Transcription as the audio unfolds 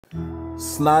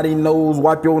Snotty nose,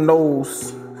 wipe your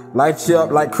nose. Light you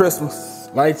up like Christmas.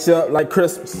 Light you up like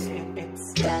Christmas.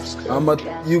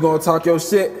 You gonna talk your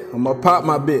shit, I'ma pop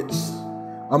my bitch.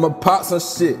 I'ma pop some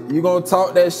shit, you gonna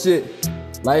talk that shit.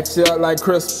 Light you up like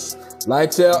Christmas.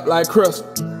 Light you up like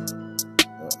Christmas.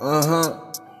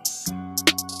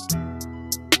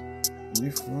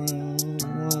 You foreign,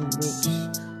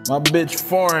 bitch. My bitch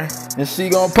foreign, and she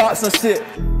gon' pop some shit.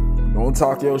 Don't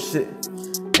talk your shit.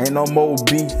 Ain't no more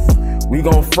beef. We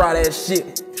gon' fry that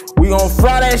shit. We gon'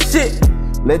 fry that shit.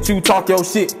 Let you talk your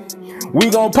shit. We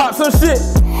gon' pop some shit.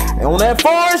 And on that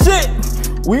foreign shit,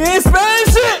 we ain't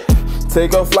spending shit.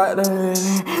 Take a flight to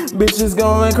bitches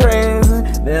going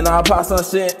crazy. Then I'll pop some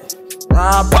shit.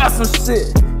 I'll pop some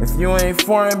shit. If you ain't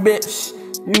foreign, bitch,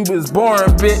 you was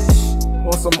boring, bitch.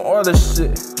 On some other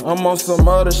shit. I'm on some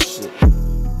other shit.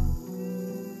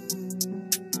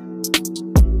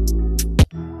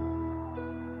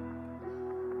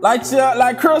 Light you up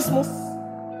like Christmas.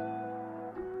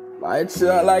 Light you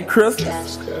up like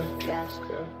Christmas.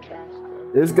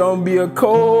 It's gonna be a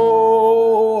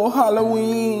cold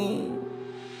Halloween.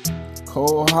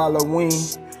 Cold Halloween.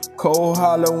 Cold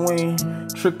Halloween.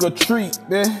 Trick or treat,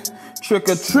 bitch. Trick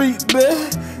or treat,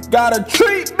 bitch. Got a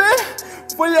treat,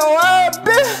 bitch. For your ass,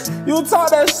 bitch. You talk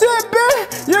that shit,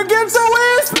 bitch. You get your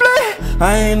wig split.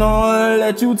 I ain't gonna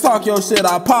let you talk your shit.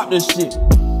 I pop this shit.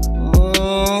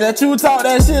 Let you talk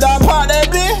that shit, I pop that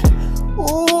bitch.